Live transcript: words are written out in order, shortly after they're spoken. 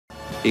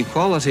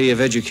Equality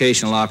of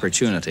educational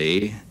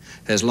opportunity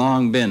has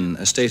long been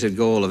a stated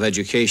goal of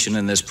education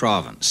in this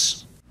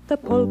province. The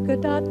polka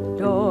dot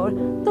door,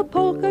 the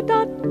polka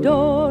dot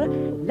door.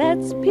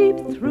 Let's peep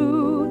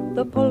through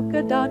the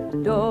polka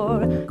dot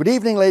door. Good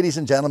evening, ladies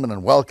and gentlemen,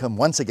 and welcome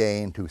once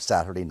again to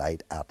Saturday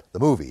Night at the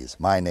Movies.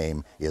 My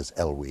name is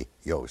Elwy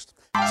Yost.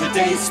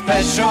 Today's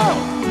special,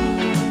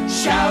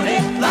 shout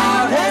it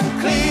loud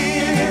and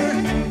clear.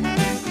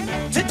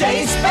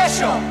 Today's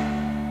special.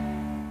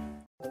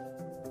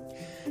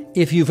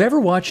 If you've ever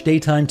watched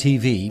daytime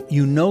TV,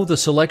 you know the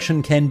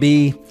selection can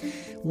be,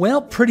 well,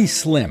 pretty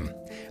slim.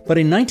 But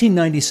in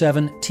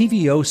 1997,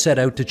 TVO set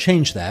out to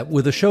change that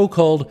with a show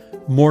called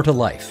More to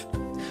Life.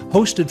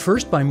 Hosted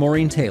first by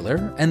Maureen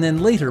Taylor and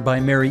then later by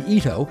Mary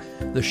Ito,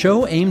 the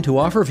show aimed to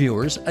offer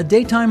viewers a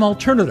daytime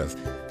alternative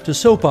to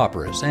soap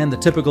operas and the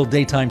typical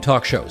daytime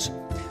talk shows.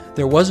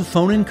 There was a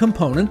phone-in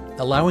component,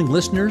 allowing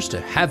listeners to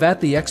have at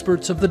the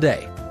experts of the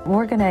day.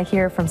 We're going to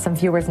hear from some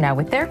viewers now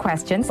with their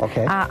questions.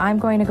 Okay. I'm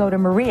going to go to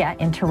Maria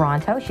in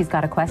Toronto. She's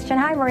got a question.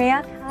 Hi,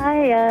 Maria.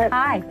 Hi.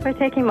 Hi. Thanks for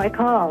taking my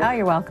call. Oh,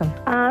 you're welcome.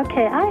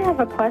 Okay, I have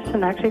a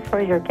question actually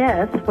for your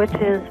guest, which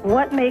is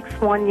what makes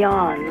one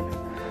yawn?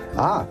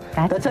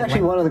 That's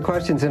actually one of the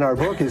questions in our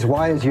book is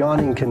why is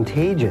yawning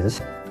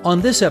contagious?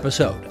 On this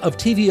episode of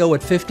TVO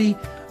at 50,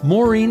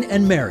 Maureen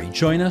and Mary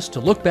join us to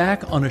look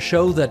back on a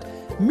show that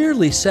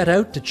merely set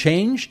out to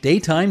change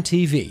daytime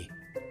TV.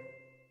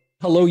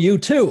 Hello, you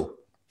too.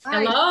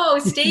 Hello,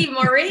 Steve,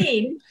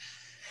 Maureen.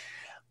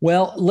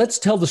 Well, let's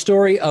tell the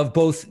story of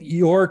both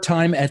your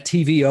time at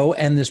TVO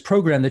and this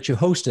program that you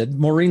hosted.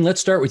 Maureen,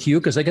 let's start with you,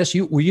 because I guess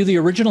were you the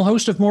original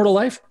host of More to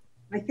Life?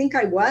 I think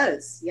I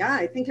was. Yeah,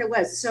 I think I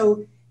was.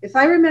 So if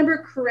I remember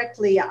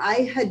correctly,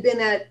 I had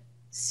been at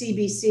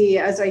CBC,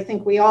 as I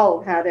think we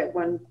all had at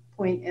one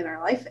point in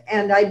our life,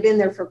 and I'd been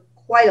there for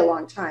quite a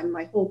long time,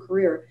 my whole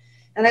career.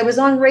 And I was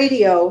on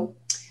radio,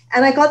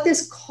 and I got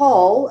this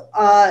call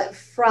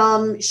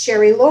from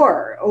Sherry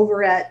Lohr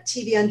over at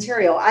TV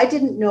Ontario. I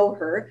didn't know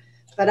her,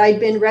 but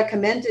I'd been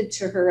recommended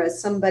to her as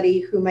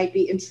somebody who might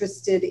be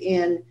interested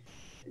in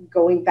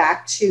going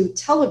back to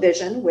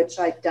television, which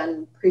I'd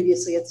done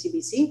previously at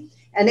CBC.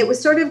 And it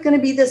was sort of going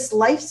to be this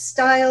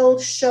lifestyle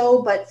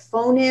show, but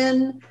phone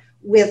in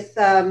with,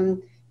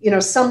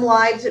 some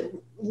live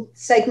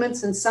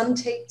segments and some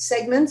taped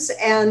segments.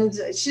 And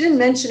she didn't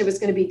mention it was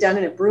going to be done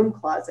in a broom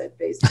closet,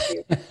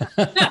 basically.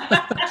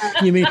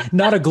 You mean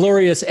not a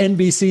glorious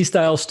NBC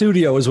style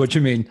studio is what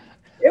you mean?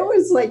 It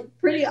was like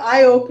pretty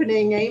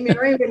eye-opening, eh,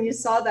 Mary, when you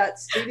saw that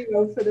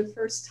studio for the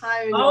first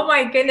time. Oh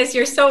my goodness,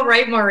 you're so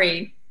right,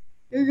 Maureen.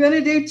 You're going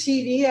to do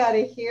TV out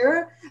of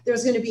here. There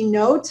was going to be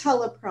no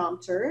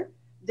teleprompter.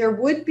 There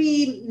would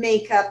be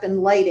makeup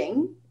and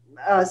lighting,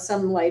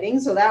 some lighting.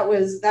 So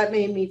that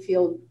made me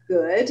feel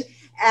good.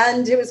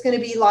 And it was going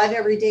to be live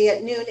every day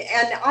at noon.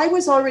 And I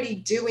was already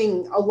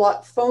doing a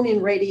lot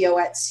phone-in radio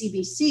at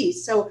CBC.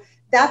 So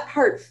that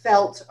part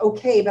felt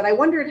okay. But I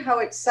wondered how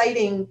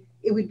exciting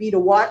it would be to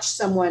watch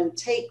someone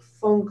take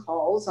phone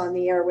calls on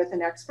the air with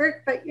an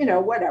expert. But,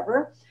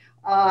 whatever.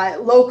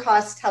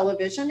 Low-cost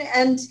television.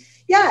 And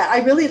yeah, I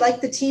really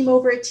liked the team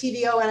over at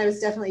TVO, and I was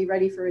definitely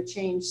ready for a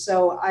change.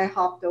 So I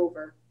hopped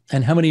over.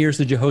 And how many years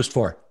did you host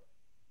for?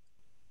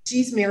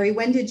 Geez, Mary,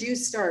 when did you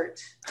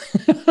start?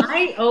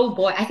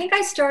 I think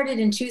I started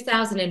in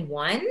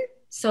 2001.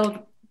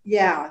 So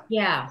yeah.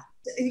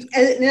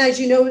 And as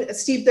you know,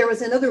 Steve, there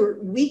was another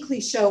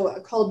weekly show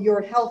called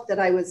Your Health that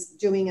I was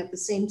doing at the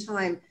same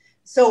time.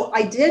 So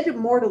I did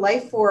More to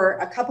Life for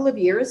a couple of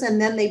years,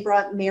 and then they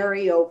brought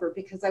Mary over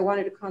because I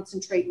wanted to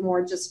concentrate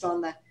more just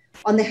on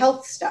the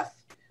health stuff.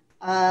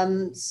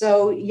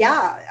 So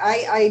yeah,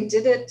 I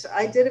did it.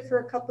 I did it for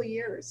a couple of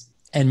years.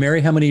 And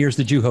Mary, how many years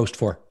did you host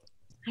for?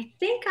 I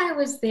think I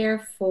was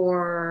there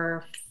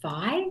for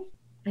 5.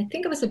 I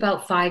think it was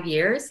about 5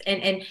 years.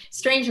 And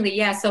strangely,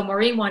 yeah, so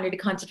Maureen wanted to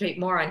concentrate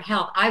more on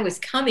health. I was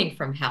coming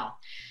from health.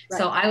 Right.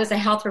 So I was a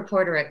health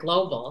reporter at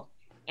Global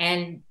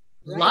and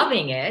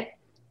loving it.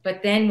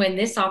 But then when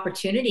this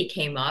opportunity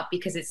came up,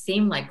 because it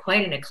seemed like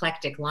quite an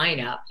eclectic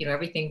lineup,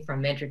 everything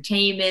from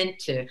entertainment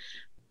to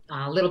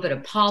a little bit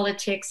of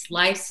politics,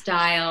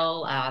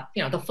 lifestyle,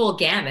 the full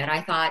gamut,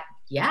 I thought,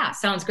 yeah,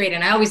 sounds great.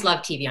 And I always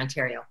loved TV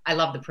Ontario. I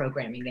love the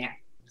programming there.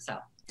 So,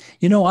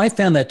 I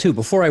found that too.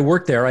 Before I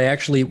worked there, I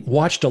actually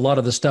watched a lot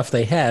of the stuff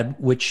they had,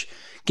 which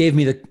gave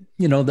me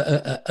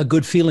a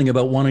good feeling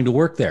about wanting to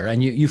work there.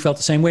 And you felt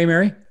the same way,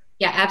 Mary?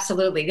 Yeah,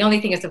 absolutely. The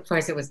only thing is, of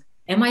course, it was,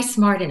 am I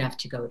smart enough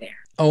to go there?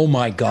 Oh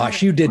my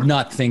gosh, you did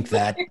not think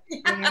that.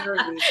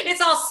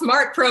 It's all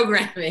smart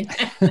programming.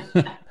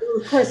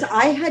 Of course,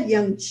 I had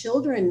young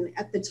children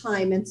at the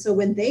time. And so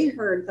when they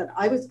heard that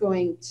I was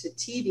going to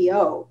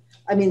TVO,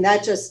 I mean,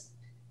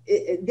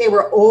 they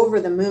were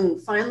over the moon.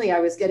 Finally, I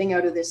was getting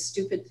out of this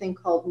stupid thing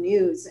called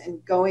news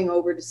and going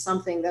over to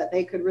something that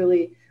they could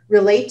really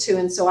relate to.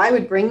 And so I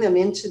would bring them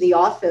into the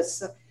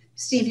office.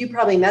 Steve, you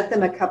probably met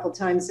them a couple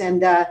times.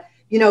 And,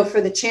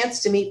 for the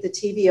chance to meet the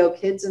TVO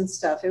kids and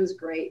stuff, it was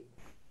great.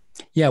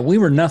 Yeah, we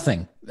were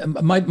nothing.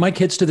 My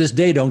kids to this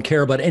day don't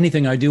care about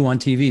anything I do on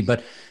TV,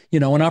 but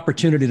an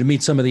opportunity to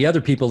meet some of the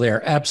other people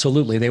there.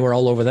 Absolutely. They were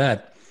all over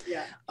that.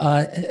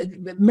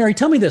 Mary,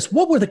 tell me this.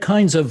 What were the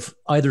kinds of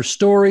either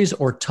stories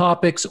or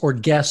topics or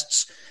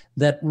guests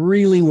that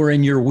really were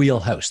in your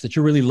wheelhouse that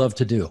you really loved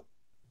to do?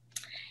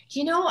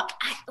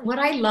 What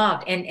I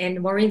loved, and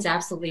Maureen's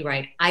absolutely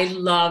right, I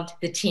loved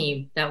the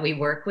team that we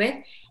work with.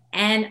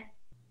 And,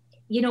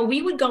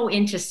 we would go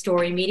into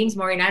story meetings.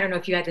 Maureen, I don't know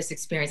if you had this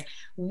experience.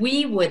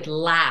 We would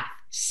laugh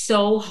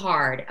so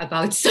hard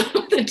about some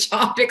of the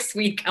topics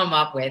we'd come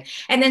up with.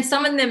 And then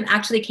some of them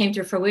actually came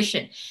to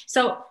fruition.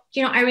 So,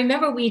 I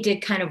remember we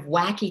did kind of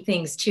wacky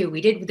things too.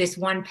 We did this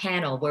one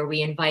panel where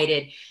we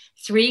invited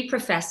 3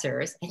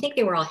 professors. I think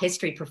they were all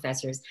history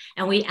professors.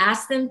 And we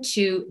asked them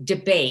to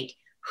debate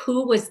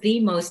who was the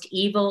most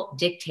evil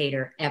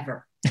dictator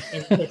ever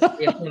in the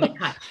history of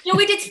humankind.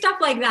 We did stuff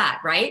like that,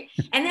 right?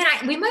 And then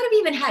we might have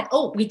even had,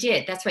 we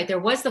did. That's right. There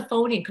was the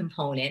phone-in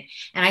component.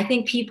 And I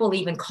think people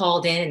even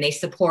called in and they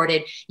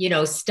supported,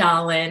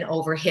 Stalin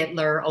over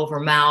Hitler, over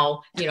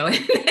Mao, and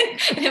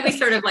then we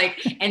sort of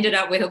ended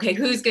up with, okay,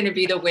 who's going to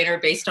be the winner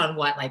based on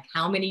what,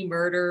 how many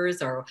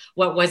murders or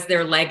what was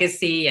their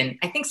legacy? And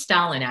I think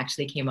Stalin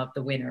actually came up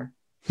the winner.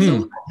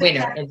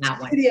 Winner in that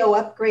one. Studio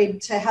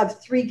upgrade to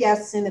have 3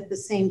 guests in at the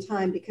same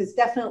time, because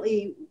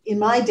definitely in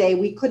my day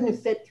we couldn't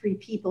fit 3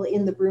 people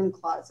in the broom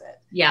closet.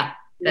 Yeah,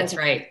 that's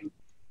right.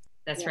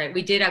 That's right.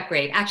 We did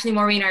upgrade. Actually,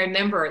 Maureen, I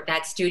remember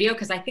that studio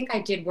because I think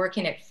I did work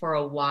in it for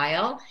a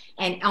while.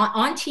 And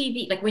on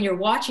TV, when you're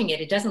watching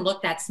it, it doesn't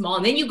look that small.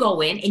 And then you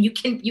go in and you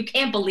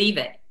can't believe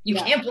it. You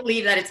can't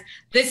believe that it's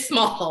this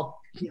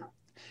small. Yeah.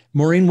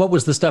 Maureen, what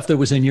was the stuff that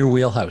was in your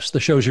wheelhouse? The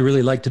shows you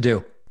really like to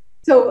do?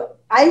 So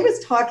I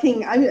was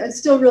talking, I'm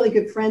still really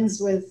good friends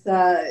with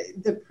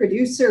the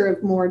producer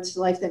of More to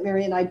Life that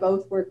Mary and I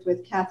both worked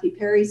with, Kathy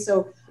Perry.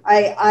 So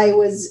I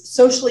was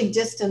socially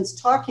distancing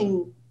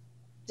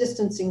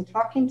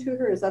to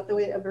her. Is that the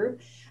way a verb?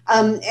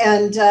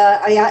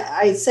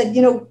 I said,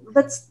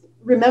 let's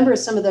remember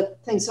some of the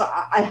things. So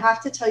I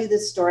have to tell you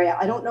this story.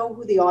 I don't know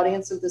who the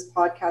audience of this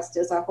podcast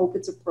is. I hope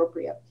it's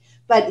appropriate.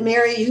 But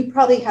Mary, you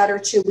probably had her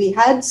too. We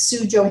had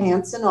Sue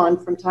Johansson on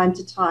from time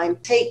to time,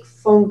 take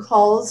phone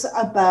calls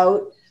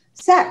about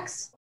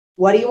sex.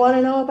 What do you want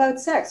to know about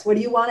sex? What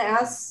do you want to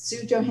ask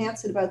Sue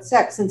Johansson about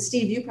sex? And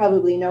Steve, you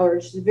probably know her.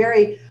 She's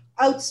very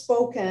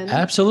outspoken.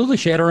 Absolutely.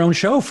 She had her own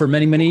show for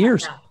many, many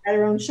years. Had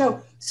her own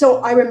show. So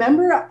I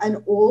remember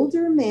an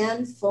older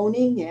man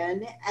phoning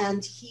in,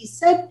 and he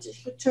said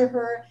to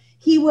her,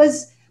 he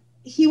was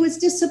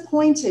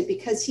disappointed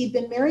because he'd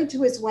been married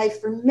to his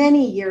wife for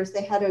many years.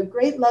 They had a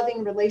great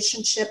loving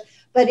relationship.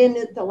 But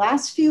in the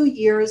last few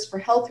years, for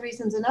health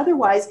reasons and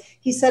otherwise,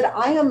 he said,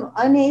 I am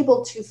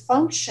unable to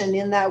function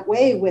in that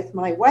way with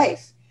my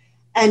wife.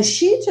 And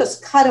she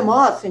just cut him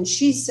off. And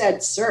she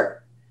said,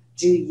 sir,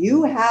 do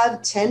you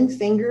have 10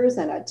 fingers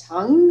and a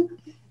tongue?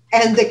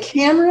 And the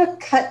camera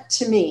cut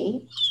to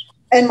me.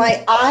 And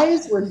my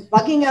eyes were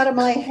bugging out of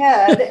my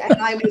head. And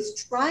I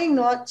was trying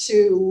not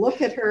to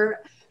look at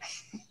her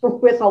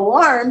with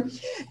alarm.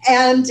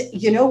 And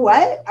you know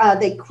what?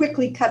 They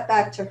quickly cut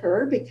back to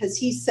her because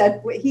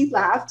he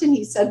laughed and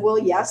he said, well,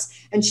 yes.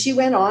 And she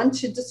went on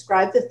to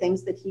describe the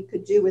things that he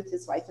could do with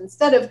his wife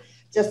instead of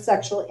just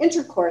sexual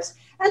intercourse.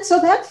 And so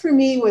that for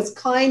me was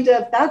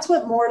that's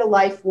what More to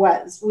Life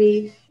was.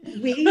 We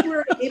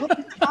were able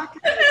to talk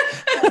about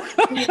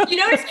it.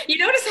 You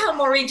notice how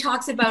Maureen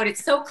talks about it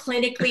so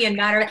clinically and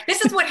matter.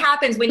 This is what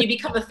happens when you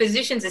become a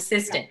physician's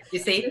assistant. You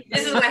see,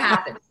 this is what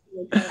happens.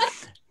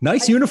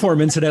 Nice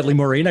uniform, incidentally,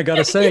 Maureen, I got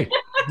to say.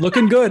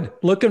 Looking good,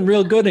 looking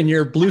real good in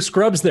your blue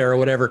scrubs there or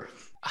whatever.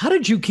 How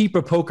did you keep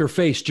a poker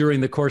face during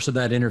the course of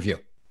that interview?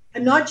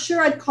 I'm not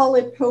sure I'd call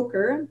it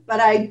poker, but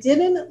I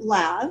didn't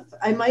laugh.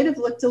 I might have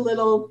looked a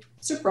little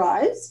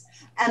surprised.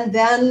 And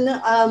then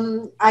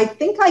I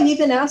think I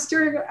even asked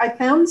her, I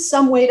found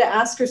some way to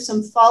ask her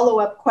some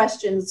follow-up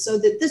questions so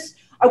that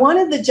I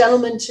wanted the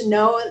gentleman to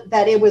know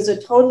that it was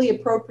a totally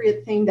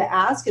appropriate thing to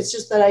ask. It's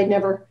just that I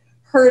never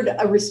heard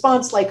a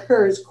response like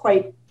hers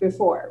quite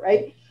before,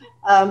 right?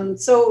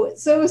 So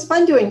it was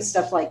fun doing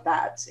stuff like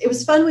that. It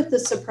was fun with the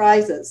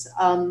surprises.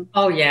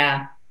 Oh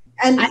yeah,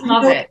 and I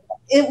love it.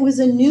 It was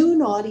a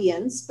noon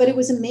audience, but it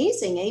was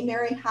amazing,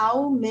 Mary?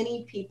 How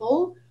many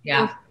people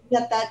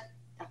get that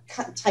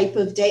type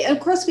of day? And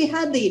of course, we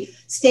had the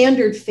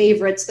standard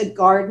favorites, the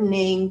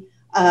gardening.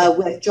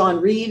 With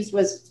John Reeves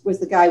was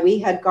the guy we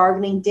had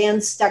gardening. Dan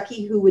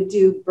Stuckey, who would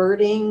do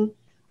birding.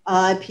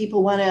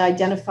 People want to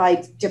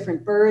identify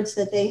different birds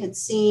that they had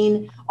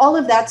seen. All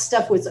of that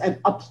stuff was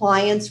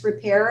appliance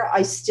repair.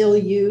 I still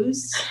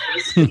use.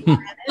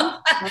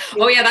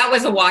 Oh yeah, that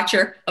was a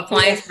watcher,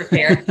 appliance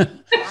repair.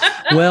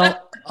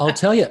 Well, I'll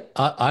tell you,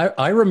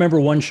 I remember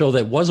one show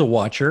that was a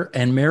watcher,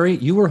 and Mary,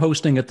 you were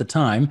hosting at the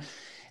time.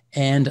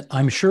 And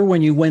I'm sure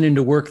when you went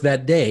into work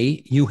that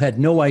day, you had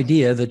no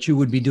idea that you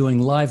would be doing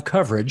live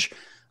coverage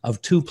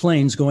of 2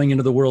 planes going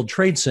into the World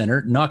Trade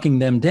Center, knocking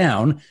them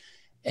down,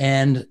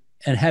 and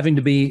having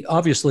to be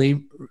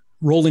obviously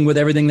rolling with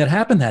everything that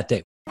happened that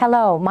day.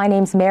 Hello, my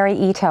name's Mary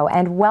Ito,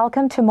 and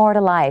welcome to More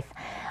to Life.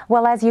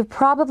 Well, as you've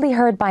probably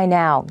heard by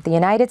now, the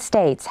United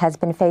States has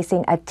been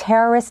facing a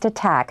terrorist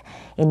attack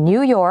in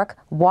New York,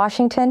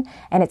 Washington,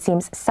 and it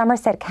seems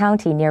Somerset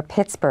County near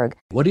Pittsburgh.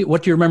 What do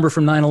you remember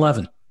from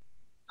 9/11?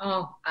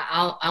 Oh,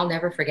 I'll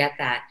never forget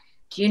that.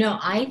 Do you know,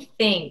 I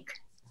think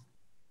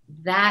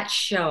that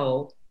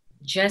show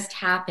just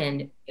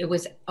happened. It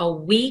was a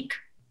week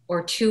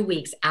or 2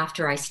 weeks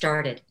after I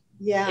started.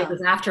 Yeah. It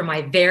was after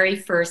my very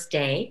first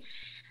day.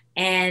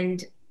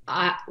 And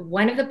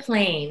one of the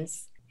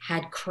planes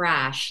had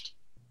crashed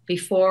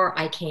before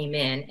I came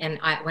in. And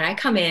when I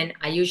come in,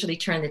 I usually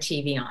turn the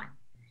TV on.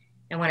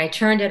 And when I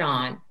turned it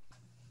on,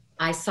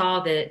 I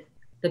saw the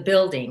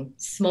building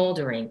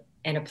smoldering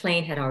and a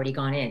plane had already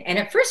gone in. And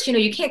at first,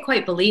 you can't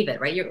quite believe it,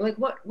 right? You're like,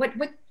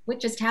 what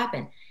just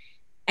happened?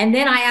 And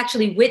then I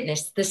actually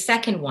witnessed the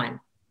second one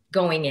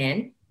going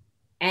in.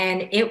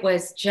 And it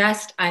was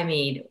just,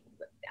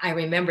 I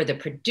remember the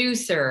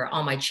producer,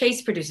 all my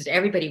chase producers,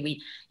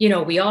 everybody,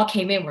 we all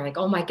came in. We're like,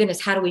 oh my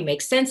goodness, how do we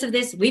make sense of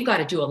this? We've got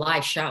to do a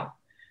live show.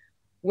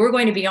 We're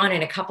going to be on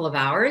in a couple of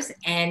hours.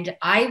 And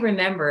I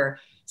remember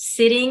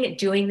sitting,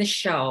 doing the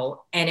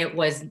show, and it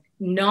was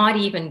not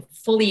even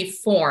fully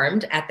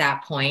formed at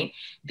that point,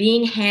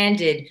 being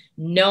handed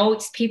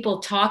notes, people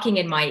talking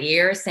in my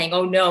ear saying,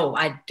 oh no,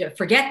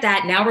 forget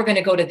that. Now we're going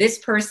to go to this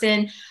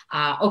person.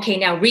 Okay,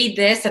 now read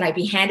this. And I'd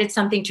be handed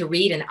something to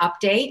read, an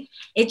update.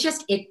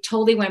 It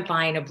totally went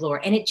by in a blur.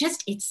 And it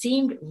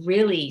seemed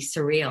really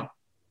surreal.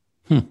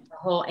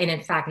 And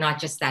in fact, not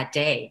just that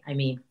day,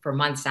 for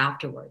months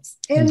afterwards.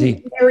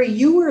 And Mary,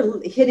 you were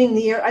hitting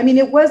the air.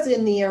 It was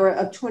in the era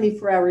of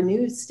 24-hour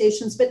news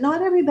stations, but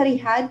not everybody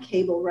had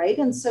cable, right?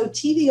 And so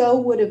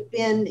TVO would have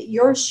been,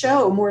 your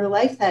show, More to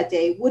Life that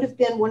day, would have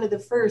been one of the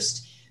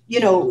first,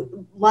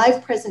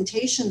 live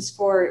presentations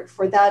for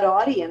that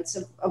audience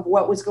of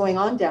what was going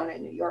on down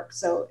in New York.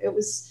 So it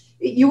was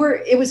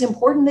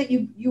important that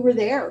you were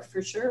there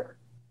for sure.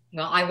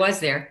 Well, I was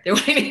there. There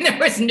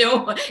was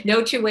no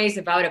two ways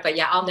about it. But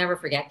yeah, I'll never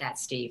forget that,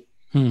 Steve.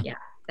 Yeah,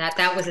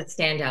 that was a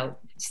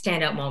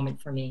standout moment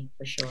for me,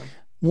 for sure.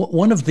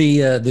 One of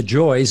the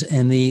joys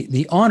and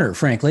the honor,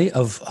 frankly,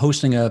 of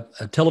hosting a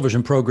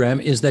television program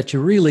is that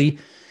you really,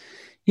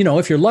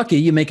 if you're lucky,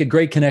 you make a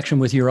great connection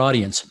with your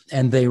audience.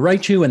 And they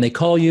write you and they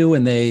call you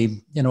and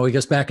they, I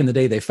guess back in the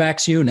day, they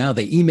fax you. Now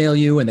they email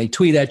you and they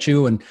tweet at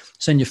you and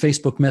send you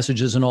Facebook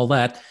messages and all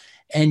that.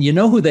 And you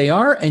know who they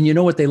are, and you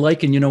know what they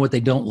like, and you know what they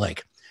don't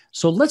like.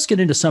 So let's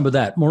get into some of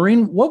that.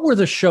 Maureen, what were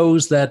the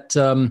shows that,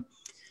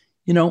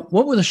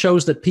 what were the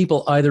shows that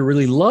people either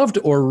really loved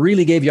or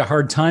really gave you a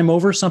hard time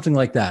over, something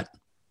like that?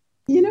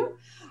 I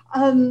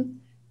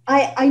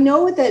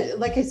know that,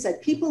 like I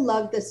said, people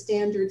love the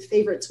standard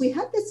favorites. We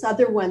had this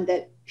other one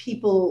that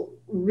people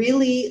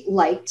really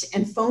liked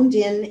and phoned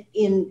in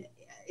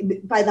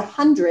by the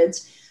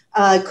hundreds.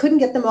 Couldn't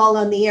get them all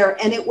on the air.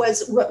 And it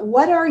was,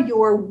 what are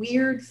your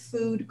weird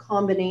food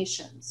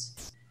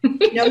combinations?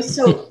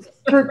 So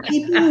for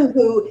people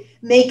who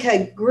make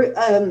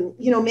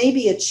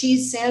maybe a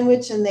cheese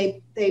sandwich and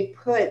they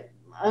put,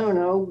 I don't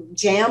know,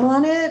 jam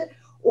on it,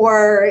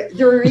 or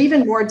there are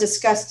even more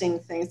disgusting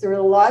things. There are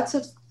lots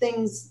of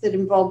things that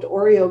involved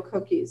Oreo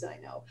cookies, I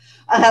know.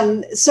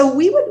 So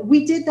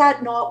we did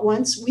that not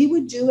once. We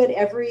would do it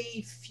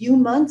every few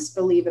months,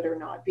 believe it or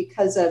not,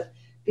 because of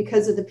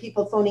the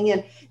people phoning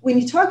in. When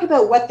you talk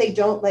about what they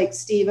don't like,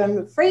 Steve, I'm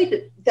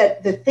afraid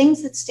that the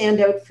things that stand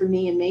out for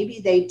me, and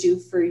maybe they do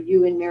for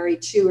you and Mary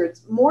too, are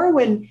more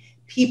when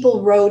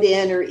people wrote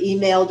in or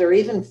emailed or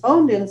even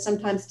phoned in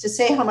sometimes to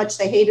say how much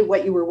they hated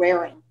what you were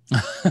wearing,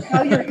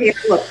 how your hair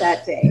looked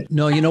that day.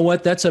 No, you know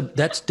what? That's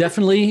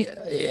definitely,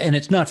 and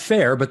it's not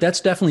fair, but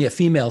that's definitely a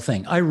female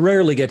thing. I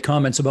rarely get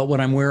comments about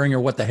what I'm wearing or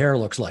what the hair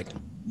looks like.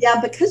 Yeah,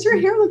 because your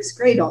hair looks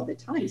great all the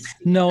time,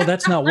 Steve. No,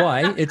 that's not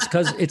why. It's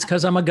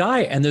because I'm a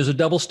guy and there's a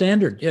double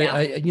standard. Yeah.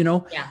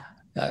 Well,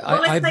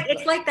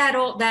 it's like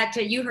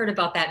that you heard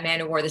about that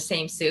man who wore the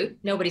same suit.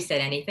 Nobody said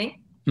anything.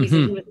 He was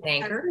an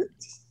anchor.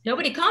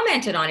 Nobody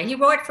commented on it. He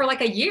wore it for like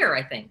a year,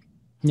 I think.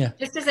 Yeah.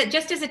 Just as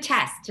a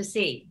test to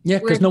see. Yeah,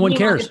 because no one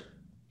cares.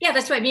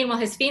 That's right. Meanwhile,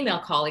 his female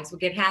colleagues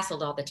would get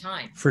hassled all the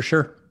time. For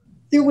sure.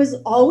 There was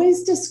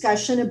always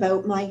discussion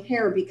about my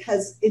hair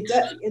because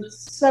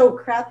it's so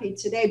crappy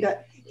today,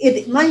 but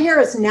my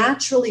hair is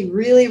naturally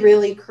really,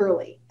 really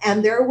curly.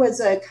 And there was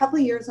a couple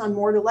of years on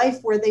More to Life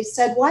where they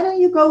said, why don't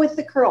you go with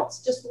the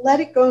curls? Just let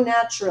it go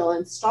natural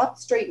and stop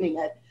straightening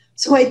it.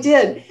 So I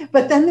did.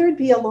 But then there'd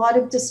be a lot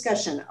of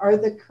discussion. Are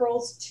the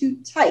curls too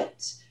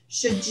tight?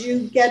 Should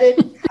you get it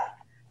cut?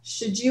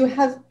 Should you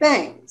have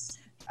bangs?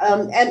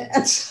 And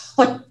it's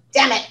like,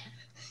 damn it.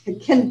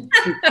 Can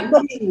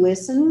somebody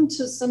listen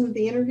to some of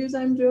the interviews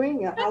I'm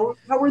doing? How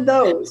were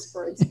those,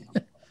 for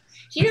example?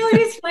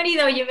 It is funny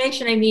though, you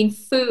mentioned,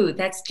 food,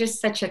 that's just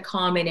such a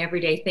common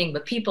everyday thing,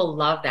 but people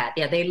love that.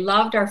 Yeah, they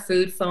loved our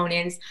food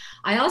phone-ins.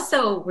 I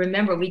also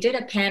remember we did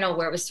a panel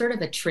where it was sort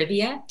of a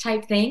trivia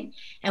type thing,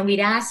 and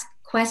we'd ask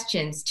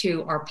questions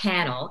to our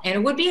panel, and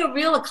it would be a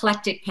real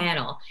eclectic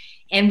panel,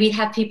 and we'd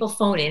have people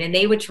phone in and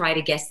they would try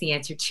to guess the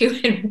answer too.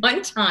 And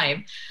one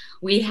time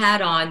we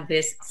had on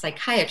this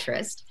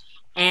psychiatrist,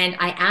 And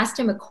I asked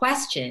him a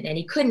question and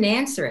he couldn't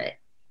answer it.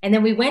 And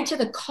then we went to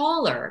the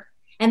caller,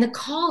 and the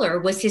caller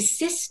was his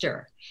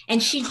sister.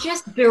 And she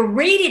just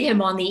berated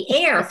him on the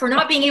air for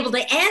not being able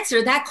to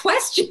answer that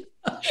question.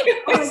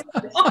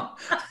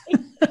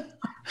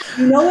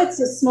 You know, it's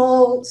a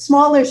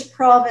smallish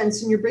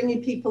province, and you're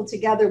bringing people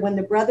together when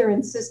the brother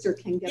and sister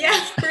can get. Yeah.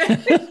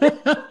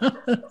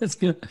 That's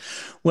good.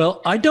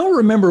 Well, I don't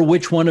remember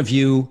which one of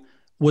you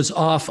was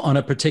off on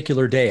a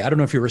particular day. I don't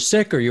know if you were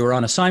sick or you were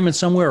on assignment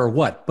somewhere or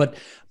what, but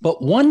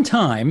one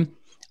time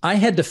I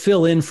had to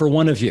fill in for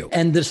one of you,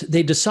 and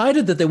they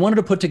decided that they wanted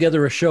to put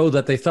together a show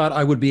that they thought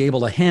I would be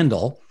able to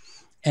handle.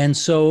 And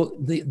so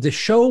the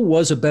show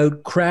was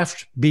about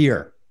craft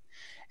beer,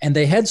 and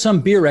they had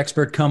some beer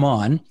expert come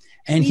on,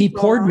 and he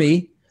poured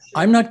me,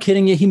 I'm not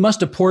kidding you, he must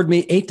have poured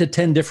me 8 to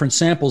 10 different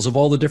samples of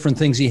all the different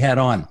things he had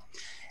on.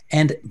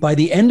 And by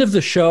the end of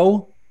the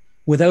show,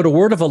 without a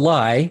word of a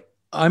lie,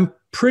 I'm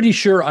pretty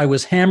sure I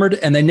was hammered,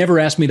 and they never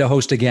asked me to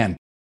host again.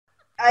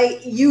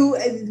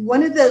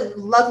 One of the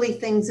lovely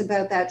things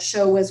about that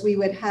show was we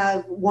would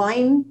have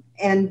wine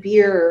and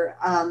beer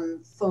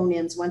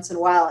phone-ins once in a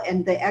while,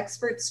 and the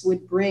experts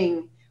would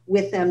bring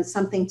with them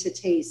something to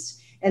taste.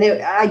 And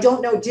I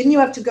don't know, didn't you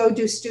have to go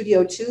do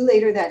Studio 2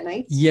 later that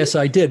night? Yes,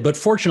 I did. But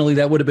fortunately,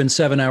 that would have been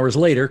 7 hours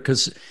later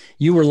because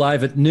you were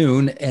live at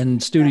noon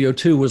and Studio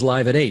 2 was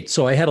live at 8.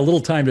 So I had a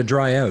little time to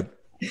dry out.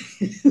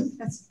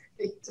 That's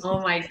great. Oh,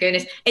 my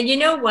goodness. And you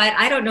know what?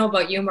 I don't know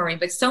about you, Maureen,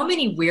 but so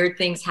many weird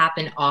things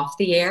happen off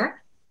the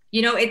air.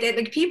 You know,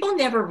 like people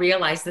never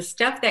realize the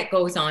stuff that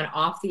goes on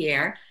off the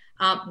air.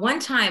 One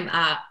time,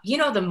 you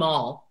know, the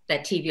mall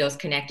that TVO is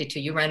connected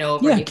to, you run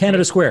over. Yeah,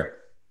 Canada Square.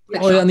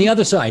 Oh, on the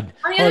other side.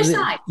 On the other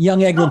side.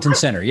 Young Eglinton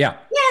Center, yeah.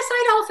 Yes,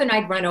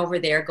 I'd run over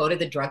there, go to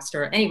the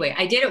drugstore. Anyway,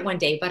 I did it one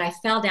day, but I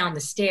fell down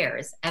the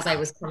stairs as I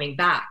was coming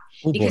back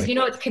because, you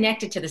know, it's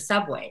connected to the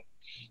subway.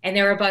 And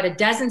there were about a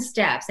dozen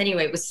steps.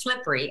 Anyway, it was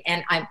slippery.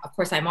 And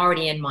I'm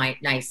already in my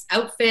nice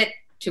outfit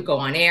to go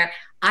on air.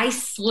 I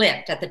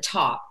slipped at the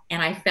top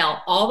and I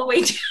fell all the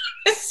way down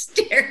the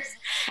stairs.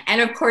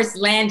 And of course,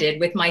 landed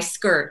with my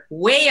skirt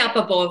way up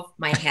above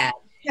my head.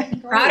 A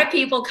crowd of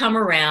people come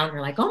around.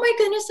 They're like, oh my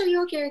goodness, are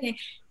you okay?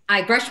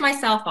 I brushed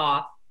myself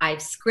off.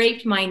 I've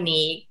scraped my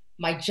knee.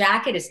 My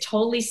jacket is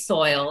totally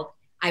soiled.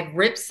 I've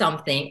ripped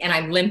something and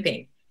I'm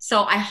limping.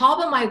 So I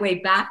hobble my way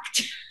back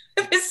to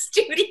the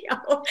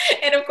studio.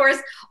 And of course,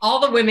 all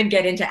the women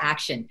get into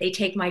action. They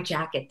take my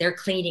jacket. They're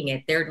cleaning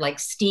it. They're like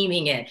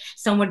steaming it.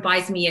 Someone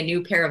buys me a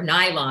new pair of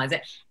nylons.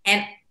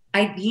 And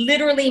I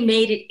literally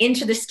made it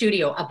into the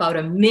studio about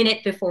a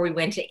minute before we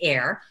went to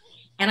air.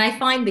 And I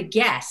find the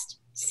guest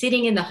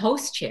sitting in the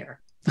host chair.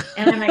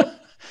 And I'm like,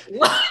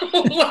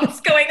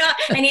 what's going on?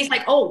 And he's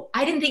like, oh,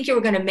 I didn't think you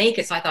were going to make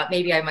it. So I thought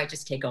maybe I might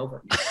just take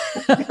over.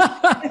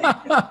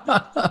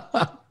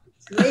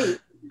 Great.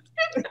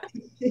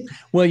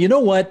 Well, you know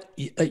what?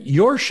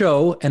 Your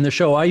show and the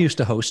show I used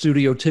to host,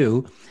 Studio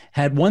 2,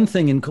 had one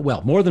thing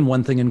more than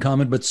one thing in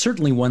common, but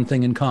certainly one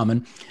thing in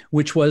common,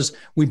 which was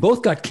we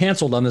both got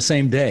canceled on the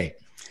same day.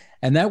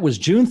 And that was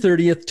June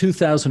 30th,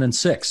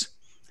 2006.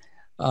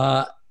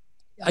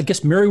 I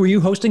guess, Mary, were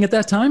you hosting at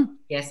that time?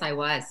 Yes, I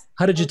was.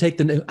 How did you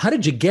how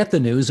did you get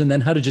the news? And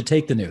then how did you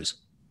take the news?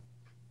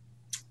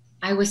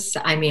 I was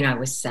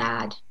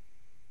sad.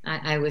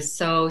 I was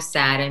so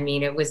sad. I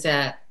mean, it was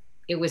a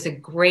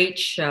great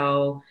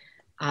show.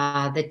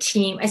 The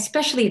team,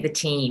 especially the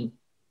team,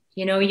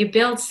 you know, you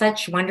build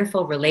such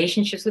wonderful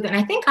relationships with it. And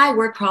I think I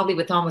worked probably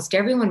with almost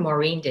everyone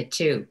Maureen did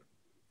too.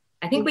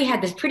 I think we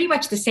had pretty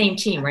much the same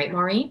team, right,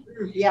 Maureen?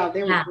 Yeah,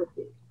 they were.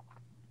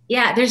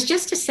 Yeah, there's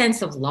just a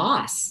sense of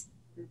loss,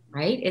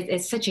 right?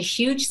 It's such a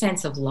huge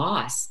sense of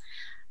loss.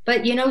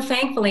 But, you know,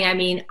 thankfully, I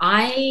mean,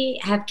 I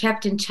have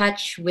kept in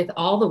touch with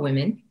all the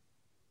women.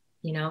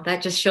 You know,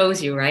 that just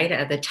shows you,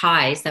 right, the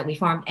ties that we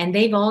formed. And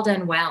they've all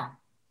done well.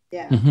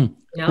 Yeah. Mm-hmm. You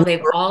know,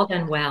 they've all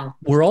done well.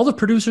 Were all the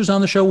producers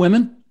on the show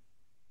women?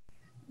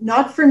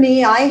 Not for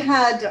me. I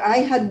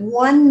had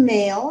one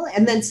male,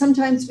 and then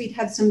sometimes we'd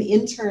have some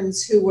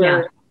interns who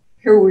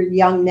were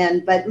young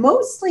men, but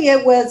mostly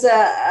it was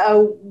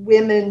a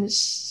women's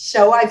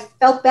show. I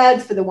felt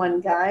bad for the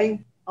one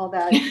guy, all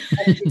that.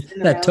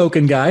 That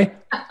token guy.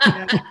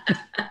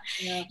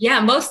 Yeah,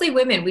 mostly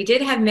women. We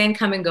did have men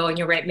come and go, and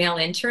you're right, male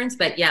interns,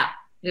 but yeah,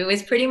 it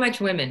was pretty much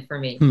women for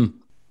me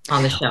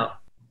on the show.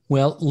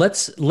 Well,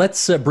 let's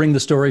bring the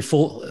story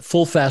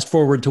full fast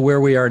forward to where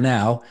we are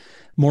now.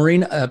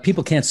 Maureen,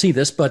 people can't see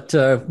this, but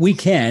we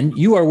can.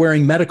 You are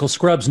wearing medical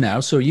scrubs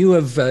now, so you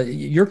have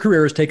your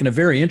career has taken a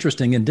very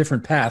interesting and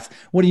different path.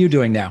 What are you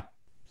doing now?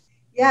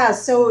 Yeah,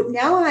 so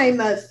now I'm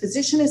a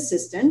physician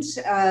assistant,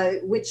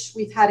 which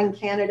we've had in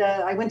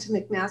Canada. I went to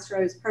McMaster.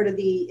 I was part of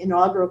the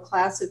inaugural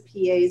class of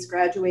PAs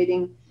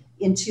graduating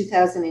in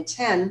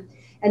 2010.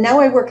 And now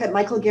I work at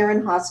Michael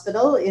Garron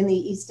Hospital in the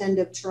East End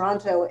of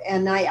Toronto.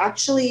 And I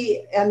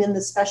actually am in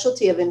the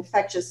specialty of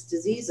infectious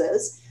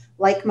diseases,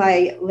 like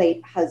my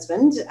late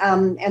husband.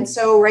 And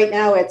so right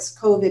now it's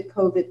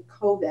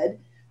COVID.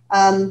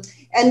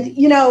 And,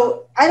 you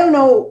know, I don't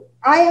know.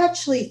 I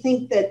actually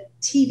think that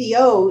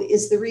TVO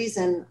is the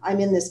reason I'm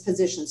in this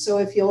position. So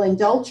if you'll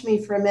indulge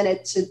me for a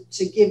minute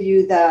to give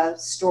you the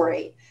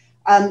story.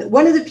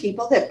 One of the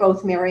people that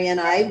both Mary and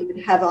I would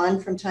have on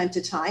from time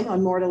to time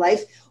on More to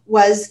Life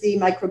was the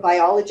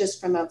microbiologist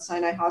from Mount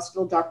Sinai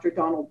Hospital, Dr.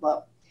 Donald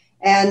Lowe.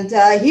 And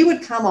he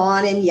would come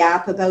on and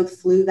yap about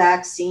flu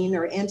vaccine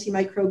or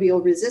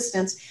antimicrobial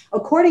resistance.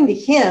 According to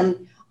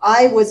him,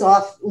 I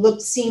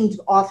seemed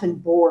often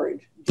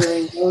bored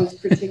during those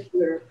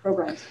particular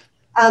programs.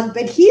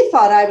 But he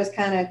thought I was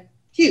kind of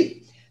cute.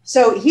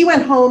 So he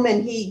went home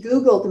and he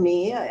Googled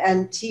me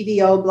and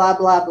TVO, blah,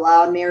 blah,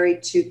 blah,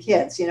 married, 2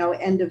 kids,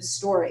 end of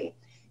story.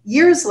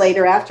 Years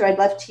later, after I'd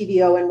left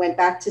TVO and went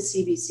back to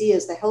CBC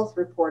as the health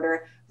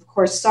reporter, of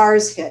course,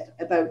 SARS hit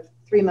about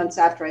 3 months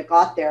after I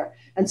got there.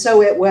 And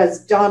so it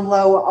was Don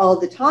Lowe all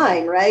the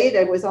time, right?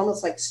 It was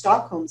almost like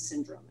Stockholm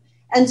syndrome.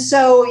 And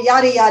so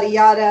yada, yada,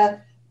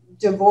 yada,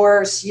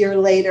 divorce, year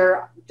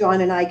later,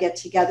 Don and I get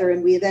together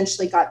and we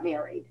eventually got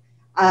married.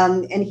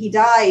 And he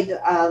died.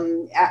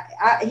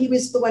 He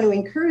was the one who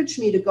encouraged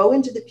me to go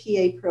into the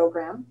PA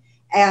program.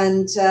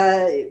 And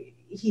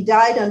he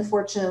died,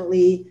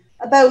 unfortunately,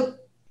 about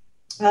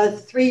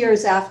 3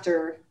 years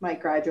after my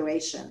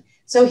graduation.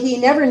 So he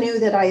never knew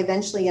that I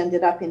eventually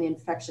ended up in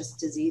infectious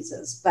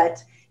diseases.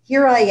 But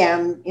here I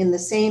am in the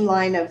same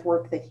line of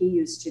work that he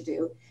used to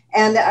do.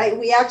 And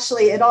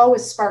it all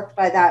was sparked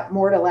by that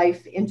More to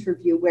Life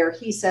interview where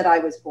he said I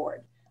was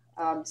bored.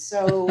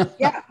 So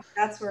yeah,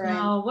 that's where I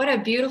am. Oh, what a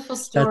beautiful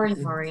story,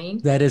 Maureen.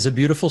 That is a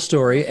beautiful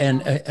story.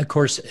 And of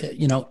course,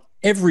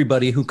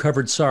 everybody who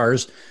covered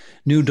SARS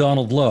knew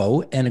Donald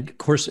Lowe. And of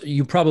course,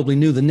 you probably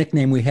knew the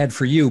nickname we had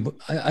for you. But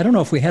I don't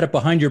know if we had it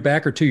behind your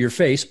back or to your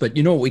face, but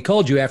you know what we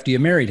called you after you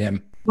married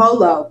him?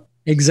 Molo.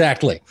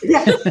 Exactly.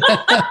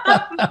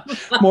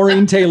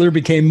 Maureen Taylor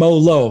became Mo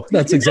Lowe.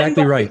 That's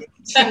exactly right.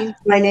 Changed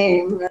my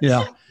name.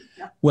 Yeah.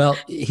 Well,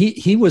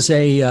 he was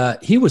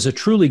a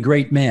truly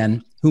great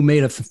man who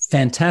made a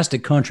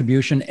fantastic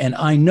contribution, and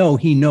I know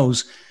he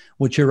knows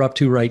what you're up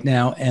to right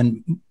now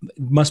and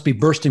must be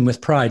bursting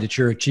with pride at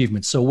your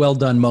achievements. So well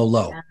done, Mo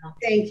Lowe.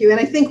 Thank you. And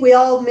I think we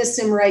all miss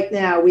him right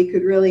now. We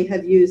could really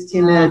have used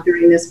him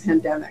during this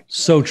pandemic.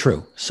 So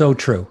true. So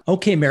true.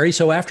 Okay, Mary.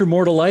 So after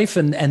More to Life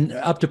and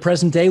up to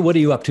present day, what are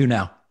you up to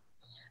now?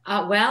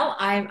 Well,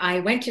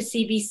 I went to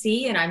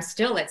CBC and I'm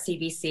still at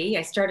CBC.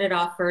 I started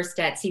off first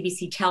at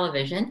CBC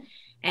Television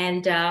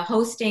and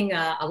hosting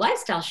a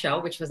lifestyle show,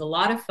 which was a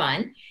lot of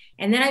fun.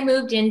 And then I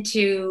moved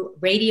into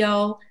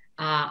radio.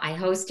 I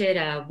hosted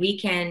a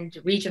weekend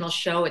regional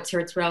show. It's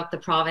heard throughout the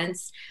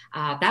province.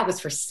 That was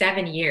for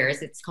 7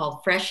 years. It's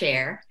called Fresh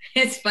Air.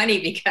 It's funny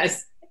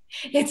because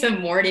it's a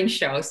morning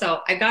show.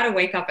 So I got to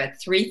wake up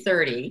at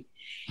 3:30.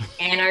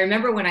 And I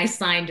remember when I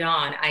signed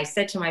on, I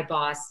said to my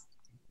boss,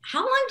 how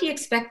long do you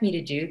expect me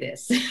to do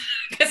this?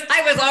 Because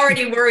I was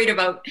already worried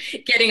about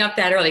getting up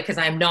that early because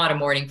I'm not a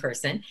morning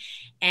person.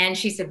 And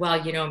she said,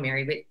 well,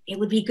 Mary, but it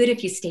would be good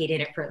if you stayed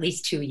in it for at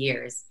least 2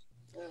 years.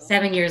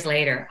 7 years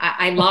later,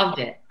 I loved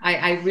it.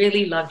 I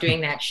really loved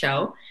doing that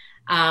show.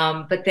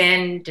 But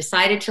then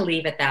decided to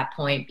leave at that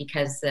point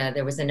because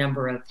there was a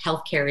number of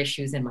healthcare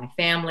issues in my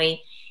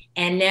family.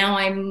 And now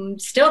I'm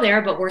still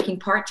there, but working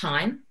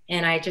part-time.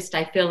 And I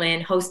fill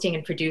in hosting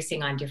and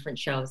producing on different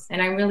shows.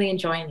 And I'm really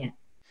enjoying it.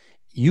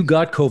 You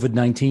got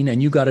COVID-19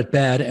 and you got it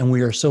bad. And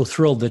we are so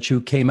thrilled that you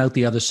came out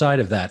the other side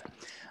of that.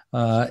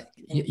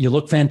 You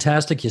look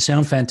fantastic. You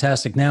sound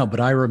fantastic now, but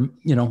I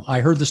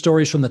heard the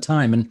stories from the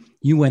time and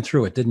you went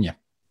through it, didn't you?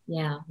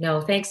 Yeah,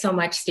 no, thanks so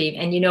much, Steve.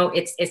 And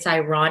it's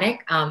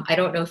ironic. I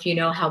don't know if you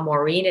know how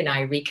Maureen and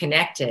I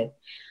reconnected,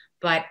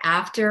 but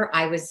after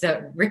I was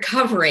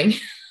recovering,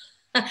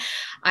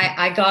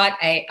 I got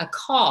a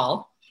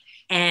call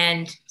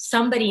and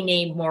somebody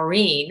named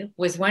Maureen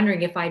was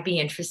wondering if I'd be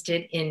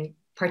interested in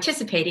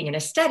participating in a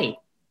study.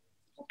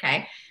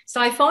 Okay.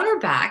 So I phone her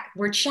back,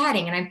 we're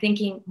chatting and I'm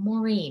thinking,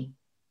 Maureen,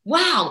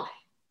 wow,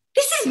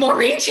 this is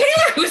Maureen Taylor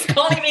who's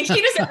calling me.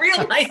 She doesn't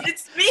realize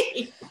it's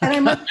me. And I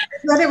must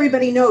let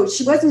everybody know,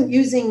 she wasn't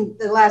using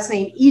the last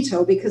name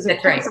Ito because of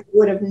course I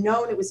would have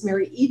known it was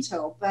Mary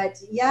Ito. But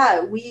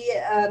yeah,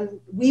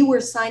 we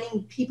were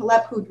signing people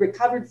up who'd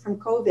recovered from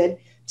COVID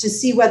to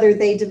see whether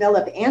they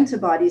develop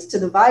antibodies to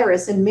the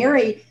virus. And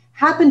Mary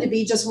happened to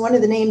be just one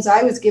of the names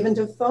I was given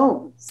to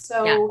phone.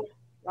 So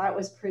that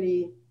was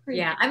pretty.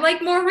 Yeah, I'm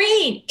like,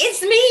 Maureen,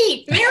 it's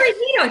me, Mary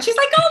Ito. She's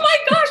like, oh my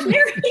gosh,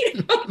 Mary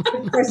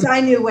Ito. Of course,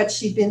 I knew what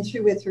she'd been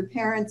through with her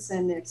parents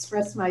and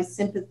expressed my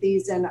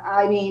sympathies. And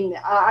I mean,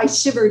 I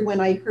shivered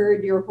when I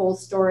heard your whole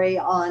story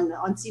on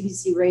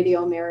CBC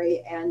Radio,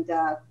 Mary. And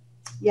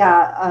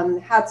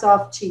hats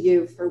off to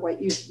you for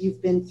what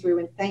you've been through.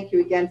 And thank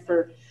you again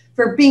for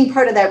being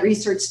part of that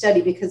research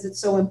study because it's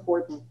so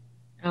important.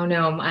 Oh,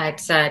 no,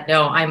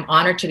 I'm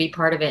honored to be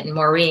part of it. And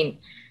Maureen,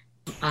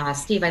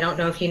 Steve, I don't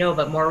know if you know,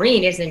 but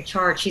Maureen is in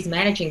charge. She's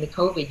managing the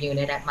COVID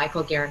unit at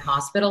Michael Garron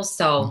Hospital.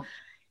 So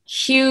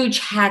huge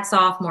hats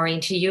off,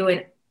 Maureen, to you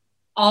and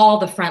all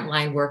the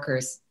frontline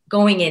workers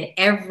going in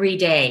every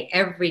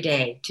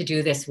day to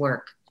do this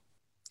work.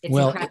 It's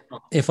well,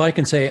 incredible. If I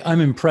can say, I'm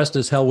impressed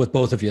as hell with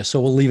both of you,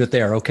 so we'll leave it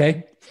there,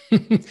 okay?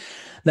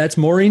 That's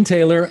Maureen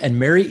Taylor and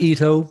Mary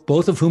Ito,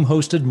 both of whom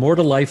hosted More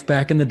to Life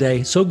back in the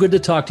day. So good to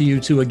talk to you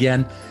two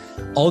again.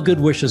 All good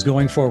wishes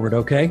going forward,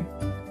 okay?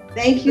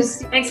 Thank you,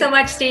 Steve. Thanks so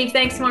much, Steve.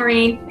 Thanks,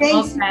 Maureen.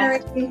 Thanks,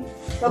 Mary.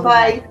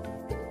 Bye-bye.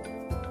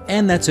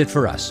 And that's it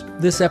for us.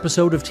 This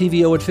episode of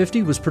TVO at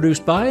 50 was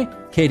produced by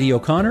Katie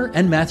O'Connor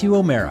and Matthew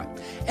O'Mara.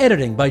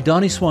 Editing by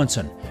Donnie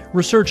Swanson.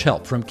 Research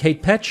help from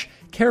Kate Petch,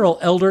 Carol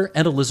Elder,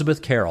 and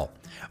Elizabeth Carroll.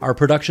 Our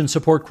production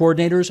support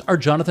coordinators are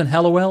Jonathan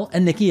Hallowell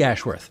and Nikki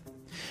Ashworth.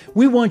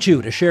 We want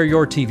you to share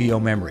your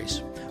TVO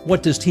memories.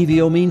 What does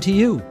TVO mean to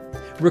you?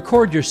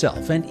 Record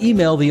yourself and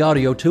email the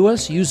audio to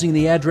us using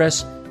the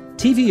address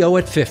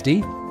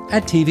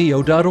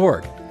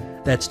tvoat50@tvo.org.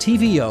 That's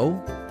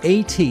TVO,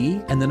 AT,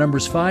 and the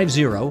numbers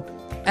 50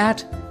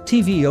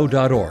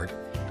 @tvo.org.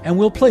 And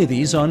we'll play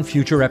these on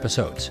future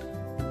episodes.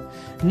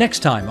 Next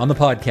time on the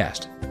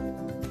podcast.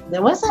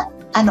 There was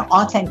an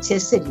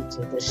authenticity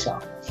to the show.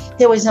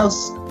 There was no,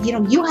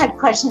 you had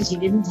questions you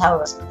didn't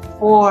tell us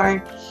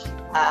before.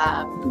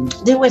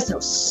 There was no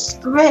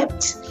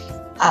script.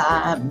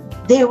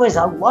 There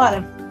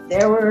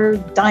were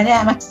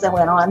dynamics that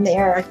went on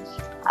there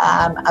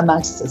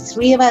amongst the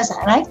three of us.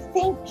 And I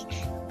think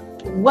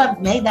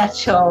what made that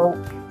show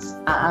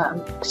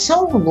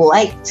so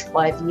liked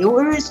by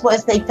viewers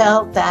was they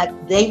felt that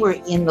they were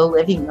in the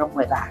living room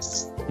with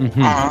us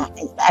and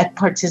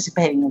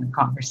participating in the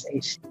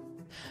conversation.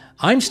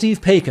 I'm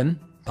Steve Paikin.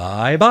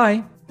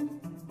 Bye-bye.